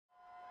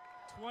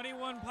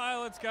21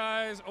 Pilots,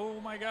 guys. Oh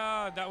my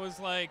God, that was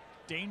like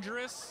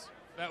dangerous.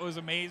 That was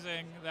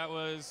amazing. That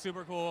was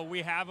super cool.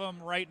 We have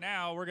them right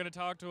now. We're gonna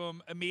talk to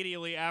them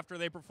immediately after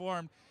they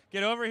performed.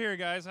 Get over here,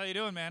 guys. How you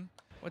doing, man?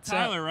 What's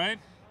Tyler, up? right?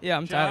 Yeah,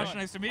 I'm Josh, Tyler.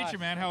 nice to meet you,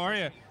 man. How are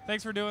you?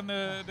 Thanks for doing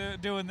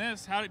doing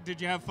this. How did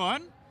you have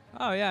fun?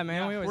 Oh yeah,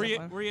 man. We always have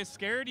fun. Were you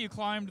scared? You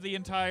climbed the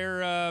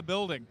entire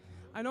building.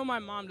 I know my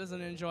mom doesn't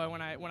enjoy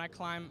when I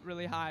climb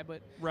really high,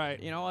 but right.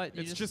 You know what?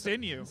 It's just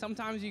in you.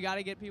 Sometimes you got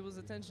to get people's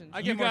attention.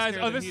 I get more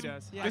scared than he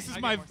does. Yeah. This is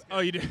my. Oh,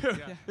 you do. Yeah.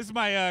 This is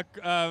my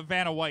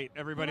Vanna White.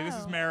 Everybody, Hello.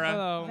 this is Mara.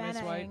 Hello,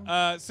 Miss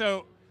White.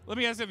 So let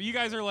me ask you. You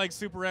guys are like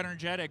super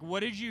energetic.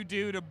 What did you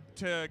do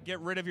to get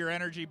rid of your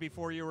energy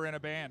before you were in a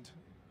band?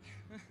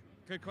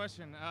 Good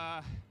question.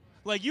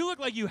 Like you look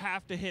like you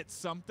have to hit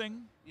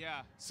something.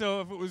 Yeah.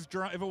 So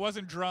if it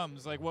wasn't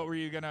drums, like what were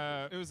you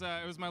gonna? It was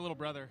my little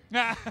brother.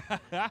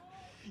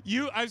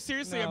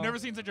 I've never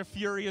seen such a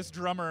furious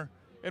drummer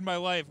in my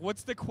life.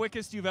 What's the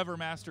quickest you've ever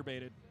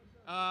masturbated?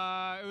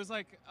 It was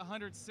like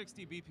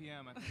 160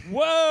 BPM. I think.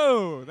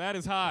 Whoa, that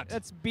is hot.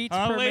 That's beats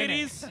per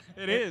ladies?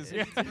 minute. It is.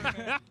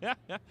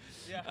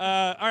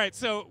 Yeah. All right,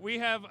 so we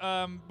have,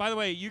 by the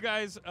way, you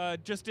guys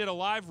just did a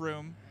live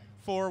room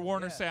for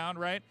Warner Sound,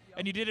 right?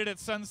 And you did it at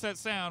Sunset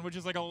Sound, which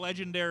is like a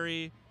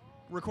legendary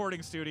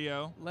recording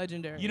studio.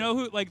 Legendary. You know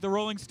who, like the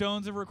Rolling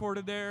Stones have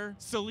recorded there?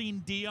 Celine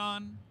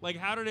Dion. Like,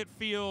 how did it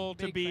feel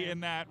to Big be fan. in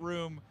that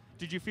room?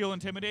 Did you feel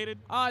intimidated?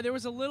 There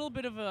was a little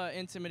bit of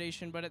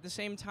intimidation, but at the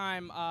same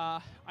time,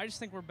 I just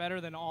think we're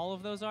better than all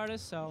of those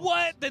artists. So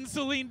What? Than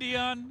Celine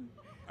Dion?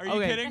 Are you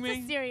Okay. kidding That's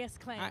me? a serious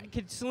claim.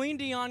 could Celine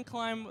Dion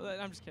climb?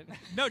 I'm just kidding.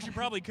 No, she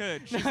probably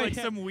could. She's No, like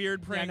yeah. some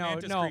weird praying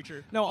mantis no,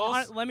 creature. no.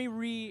 Also- Let me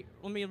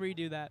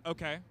redo that.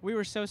 okay. We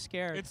were so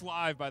scared. It's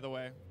live, by the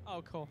way.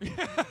 Oh, cool.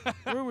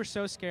 We were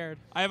so scared.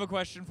 I have a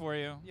question for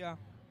you. Yeah.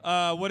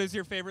 What is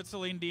your favorite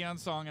Celine Dion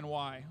song and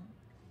why?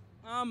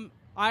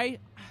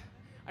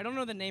 I don't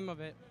know the name of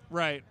it.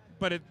 Right,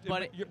 but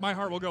my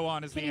heart will go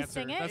on is Can the you answer.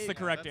 sing it? That's the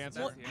correct that's-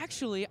 answer. Well,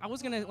 actually, I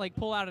was gonna like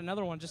pull out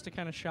another one just to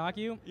kind of shock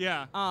you.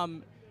 Yeah.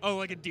 Oh,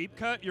 like a deep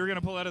cut? You were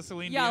gonna pull out a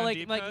Celine Yeah, Dion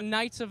deep like cut?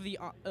 Nights of the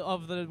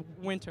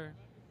Winter.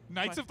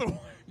 Knights of the.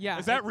 Yeah.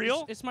 Is that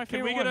real? It's my Can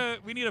favorite we get one.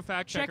 we need a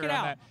fact Check checker it on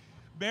out. that.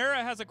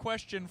 Mara has a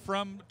question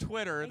from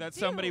Twitter I that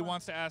somebody do.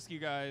 wants to ask you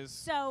guys.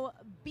 So,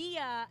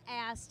 Bia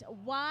asked,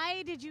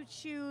 why did you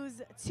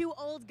choose two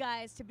old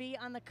guys to be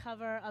on the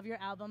cover of your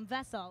album,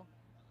 Vessel?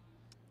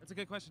 That's a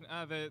good question.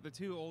 The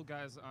two old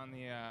guys on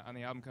the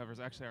album covers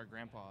actually are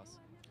grandpas.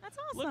 That's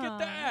awesome. Look at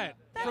that.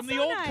 That's from the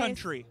so old nice.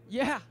 country.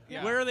 Yeah.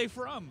 Yeah. Where are they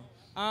from?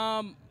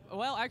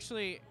 Well,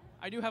 actually,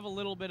 I do have a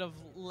little bit of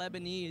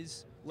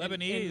Lebanese.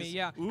 Lebanese. In me,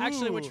 yeah. Ooh,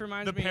 Actually, which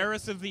reminds the me.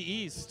 Paris of the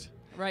East.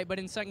 Right, but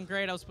in second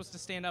grade, I was supposed to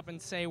stand up and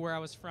say where I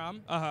was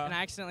from, Uh-huh. and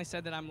I accidentally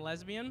said that I'm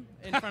lesbian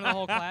in front of the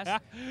whole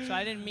class. So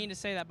I didn't mean to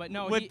say that, but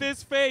no. With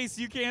this face,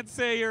 you can't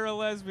say you're a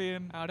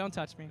lesbian. Oh, don't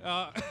touch me.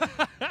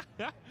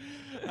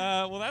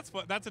 Well,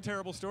 that's a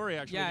terrible story,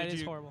 actually. Yeah, Did it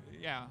is you- horrible.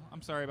 Yeah,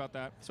 I'm sorry about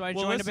that. So I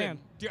well, joined a listen,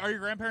 band. Are your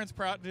grandparents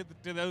proud?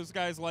 Do those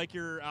guys like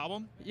your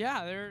album?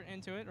 Yeah, they're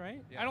into it,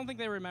 right? Yeah. I don't think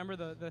they remember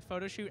the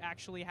photo shoot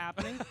actually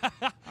happening.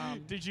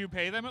 Did you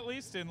pay them at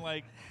least in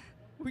like?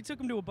 We took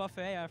them to a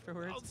buffet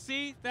afterwards. Oh,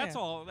 see, that's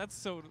Yeah. all.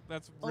 That's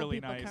really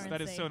people nice.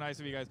 That is currency. so nice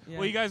of you guys. Yeah.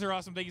 Well, you guys are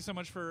awesome. Thank you so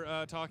much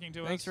for talking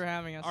to us. Thanks for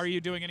having us. Are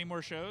you doing any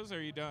more shows? Or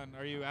are you done?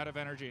 Are you out of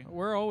energy?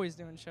 We're always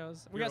doing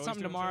shows. We You're got always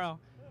something doing tomorrow.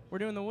 We're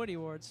doing the Woody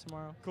Awards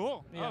tomorrow.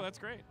 Cool. Yeah. Oh, that's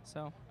great.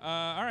 So,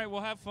 All right,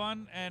 well, have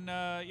fun and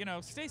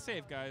stay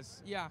safe,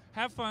 guys. yeah.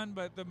 Have fun,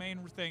 but the main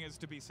thing is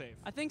to be safe.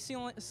 I think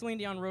Celine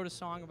Dion wrote a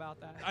song about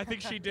that. I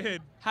think she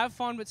did. Have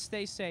fun, but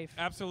stay safe.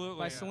 Absolutely.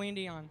 By Celine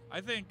Dion.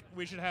 I think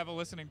we should have a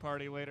listening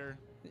party later.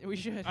 We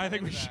should. I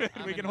think we into should. that.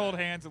 I'm We can into hold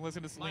that. hands and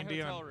listen to My Celine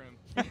hotel Dion.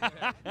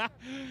 room.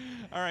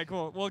 All right,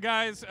 cool. Well,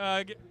 guys,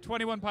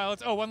 21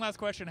 pilots. Oh, one last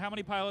question. How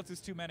many pilots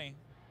is too many?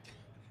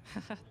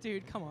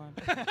 Dude, come on.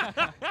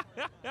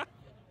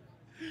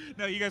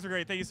 No, you guys are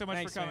great. Thank you so much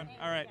Thanks, for coming. man.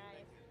 All right.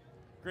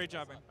 Great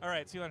job, man. All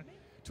right, see you later.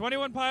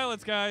 21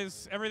 pilots,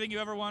 guys. Everything you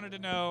ever wanted to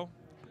know.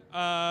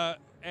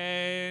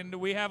 And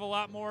we have a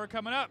lot more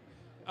coming up.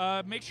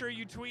 Make sure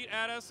you tweet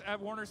at us at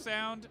Warner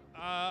Sound.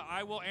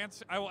 I will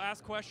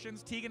ask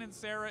questions. Tegan and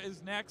Sarah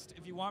is next.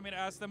 If you want me to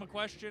ask them a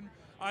question,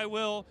 I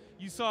will.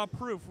 You saw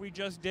proof. We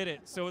just did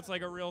it, so it's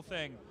like a real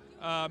thing.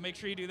 Make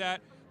sure you do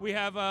that. We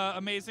have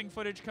amazing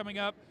footage coming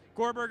up.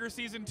 Goreburger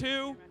Season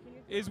 2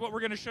 is what we're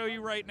going to show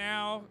you right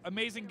now.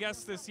 Amazing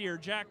guests this year.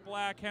 Jack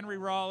Black, Henry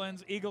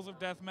Rollins, Eagles of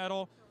Death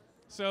Metal.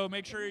 So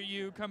make sure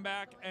you come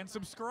back and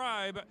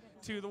subscribe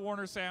to the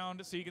Warner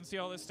Sound so you can see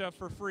all this stuff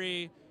for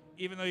free,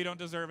 even though you don't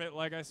deserve it,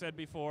 like I said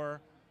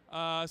before.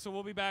 So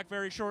we'll be back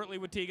very shortly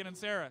with Tegan and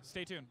Sarah.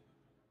 Stay tuned.